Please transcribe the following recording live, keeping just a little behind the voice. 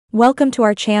Welcome to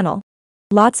our channel.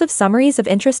 Lots of summaries of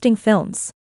interesting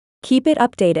films. Keep it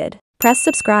updated. Press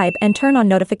subscribe and turn on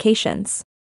notifications.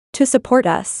 To support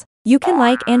us, you can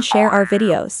like and share our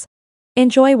videos.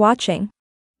 Enjoy watching.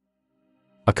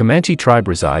 A Comanche tribe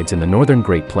resides in the northern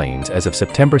Great Plains as of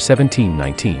September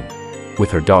 1719. With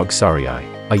her dog Sarai,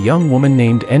 a young woman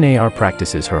named Nar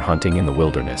practices her hunting in the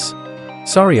wilderness.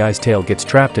 Sarai's tail gets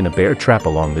trapped in a bear trap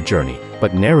along the journey,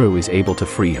 but Naru is able to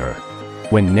free her.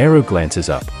 When Naru glances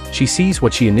up, she sees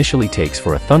what she initially takes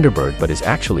for a thunderbird but is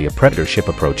actually a predator ship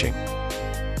approaching.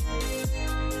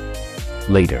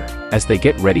 Later, as they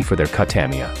get ready for their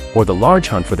katamia, or the large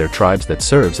hunt for their tribes that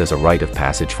serves as a rite of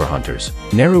passage for hunters,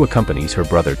 Naru accompanies her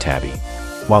brother Tabby.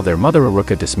 While their mother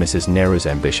Aruka dismisses Naru's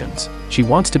ambitions, she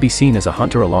wants to be seen as a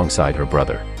hunter alongside her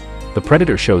brother. The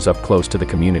predator shows up close to the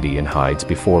community and hides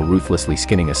before ruthlessly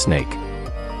skinning a snake.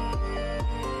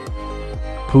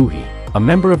 Puhi, a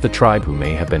member of the tribe who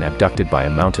may have been abducted by a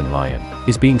mountain lion,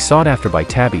 is being sought after by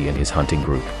Tabby and his hunting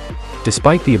group.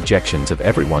 Despite the objections of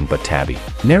everyone but Tabby,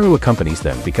 Naru accompanies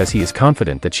them because he is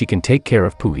confident that she can take care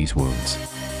of Puhi's wounds.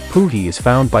 Puhi is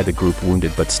found by the group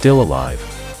wounded but still alive.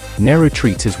 Naru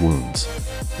treats his wounds.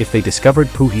 If they discovered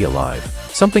Puhi alive,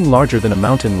 something larger than a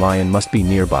mountain lion must be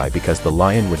nearby because the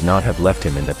lion would not have left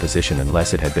him in that position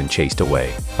unless it had been chased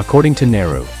away, according to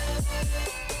Naru.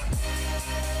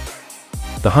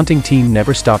 The hunting team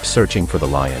never stops searching for the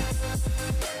lion.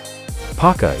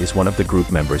 Paka is one of the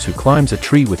group members who climbs a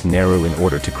tree with Naru in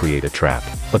order to create a trap,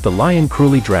 but the lion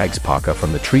cruelly drags Paka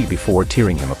from the tree before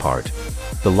tearing him apart.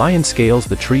 The lion scales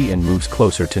the tree and moves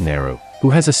closer to Naru, who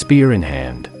has a spear in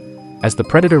hand. As the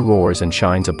predator roars and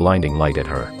shines a blinding light at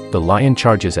her, the lion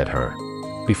charges at her.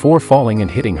 Before falling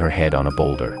and hitting her head on a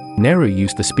boulder, Naru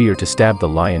used the spear to stab the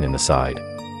lion in the side.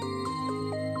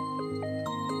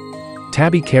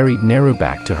 Tabby carried Naru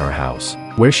back to her house,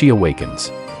 where she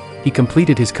awakens. He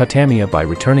completed his katamia by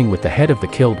returning with the head of the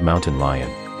killed mountain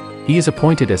lion. He is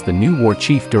appointed as the new war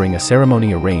chief during a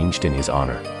ceremony arranged in his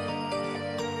honor.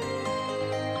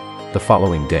 The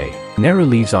following day, Naru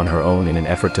leaves on her own in an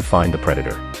effort to find the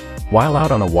predator. While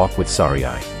out on a walk with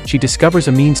Sarai, she discovers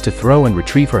a means to throw and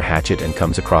retrieve her hatchet and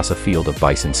comes across a field of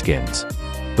bison skins.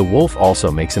 The wolf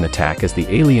also makes an attack as the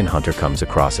alien hunter comes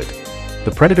across it.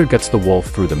 The predator guts the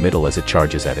wolf through the middle as it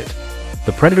charges at it.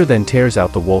 The predator then tears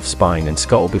out the wolf's spine and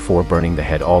skull before burning the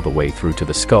head all the way through to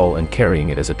the skull and carrying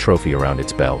it as a trophy around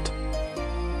its belt.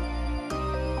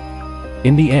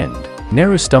 In the end,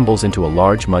 Naru stumbles into a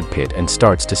large mud pit and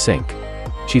starts to sink.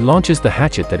 She launches the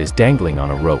hatchet that is dangling on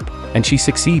a rope, and she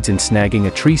succeeds in snagging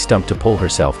a tree stump to pull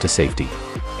herself to safety.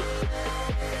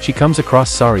 She comes across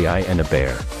Sarai and a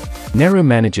bear. Naru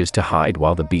manages to hide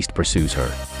while the beast pursues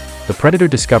her. The predator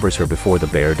discovers her before the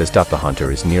bear does. The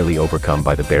hunter is nearly overcome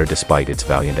by the bear despite its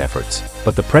valiant efforts,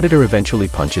 but the predator eventually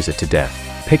punches it to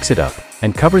death, picks it up,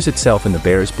 and covers itself in the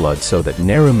bear's blood so that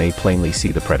Naru may plainly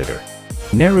see the predator.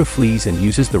 Naru flees and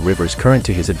uses the river's current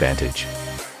to his advantage.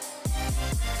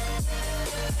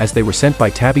 As they were sent by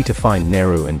Tabby to find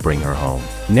Naru and bring her home,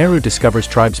 Naru discovers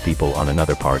tribespeople on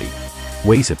another party.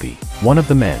 Wasapi, one of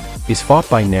the men, is fought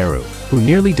by Naru, who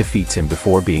nearly defeats him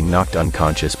before being knocked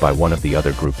unconscious by one of the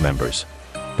other group members.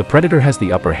 The predator has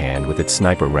the upper hand with its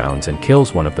sniper rounds and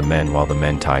kills one of the men while the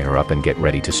men tie her up and get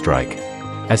ready to strike.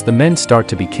 As the men start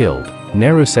to be killed,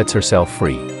 Naru sets herself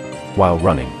free. While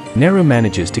running, Naru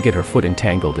manages to get her foot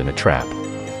entangled in a trap.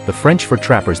 The French for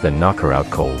trappers then knock her out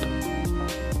cold.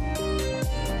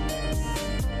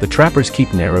 The trappers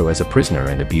keep Naru as a prisoner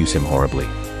and abuse him horribly.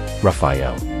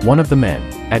 Raphael, one of the men,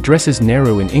 addresses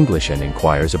Naru in English and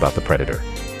inquires about the predator.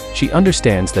 She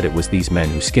understands that it was these men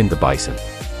who skinned the bison.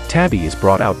 Tabby is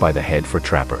brought out by the head for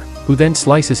trapper, who then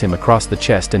slices him across the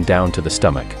chest and down to the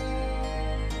stomach.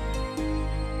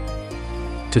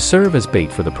 To serve as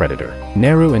bait for the predator,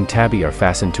 Naru and Tabby are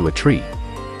fastened to a tree.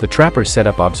 The trappers set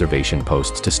up observation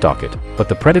posts to stalk it, but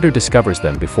the predator discovers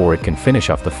them before it can finish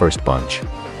off the first bunch.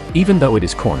 Even though it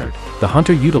is cornered, the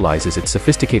hunter utilizes its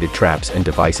sophisticated traps and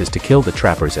devices to kill the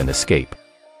trappers and escape.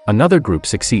 Another group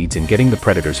succeeds in getting the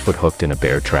predator's foot hooked in a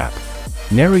bear trap.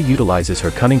 Naru utilizes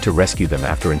her cunning to rescue them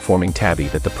after informing Tabby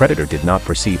that the predator did not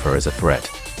perceive her as a threat.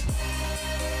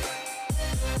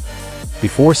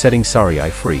 Before setting Sarai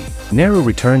free, Naru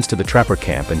returns to the trapper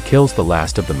camp and kills the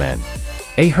last of the men.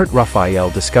 A hurt Raphael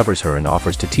discovers her and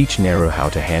offers to teach Naru how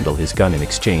to handle his gun in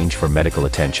exchange for medical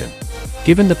attention.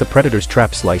 Given that the predator's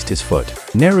trap sliced his foot,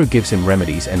 Naru gives him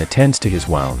remedies and attends to his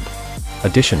wound.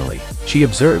 Additionally, she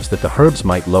observes that the herbs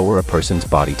might lower a person's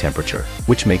body temperature,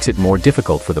 which makes it more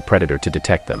difficult for the predator to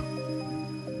detect them.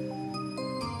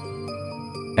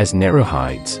 As Naru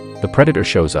hides, the predator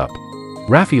shows up.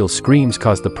 Raphael's screams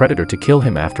cause the predator to kill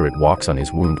him after it walks on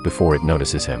his wound before it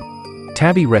notices him.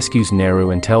 Tabby rescues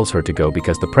Neru and tells her to go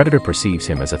because the predator perceives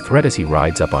him as a threat as he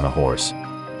rides up on a horse.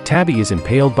 Tabby is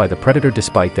impaled by the predator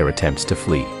despite their attempts to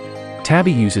flee.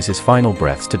 Tabby uses his final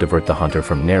breaths to divert the hunter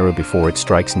from Neru before it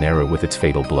strikes Neru with its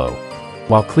fatal blow.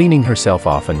 While cleaning herself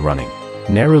off and running,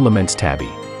 Neru laments Tabby.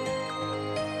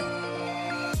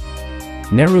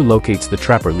 Neru locates the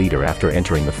trapper leader after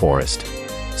entering the forest.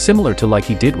 Similar to like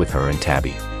he did with her and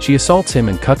Tabby, she assaults him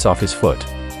and cuts off his foot.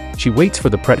 She waits for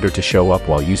the predator to show up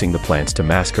while using the plants to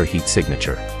mask her heat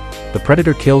signature. The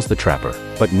predator kills the trapper,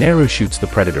 but Neru shoots the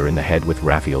predator in the head with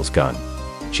Raphael's gun.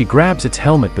 She grabs its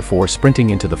helmet before sprinting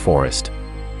into the forest.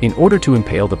 In order to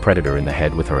impale the predator in the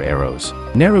head with her arrows,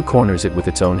 Neru corners it with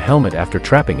its own helmet after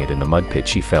trapping it in the mud pit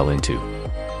she fell into.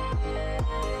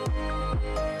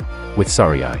 With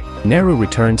Sarai, Neru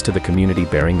returns to the community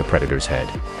bearing the predator's head.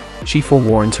 She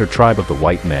forewarns her tribe of the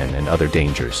white men and other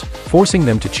dangers, forcing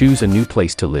them to choose a new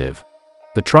place to live.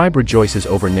 The tribe rejoices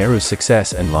over Neru's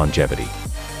success and longevity.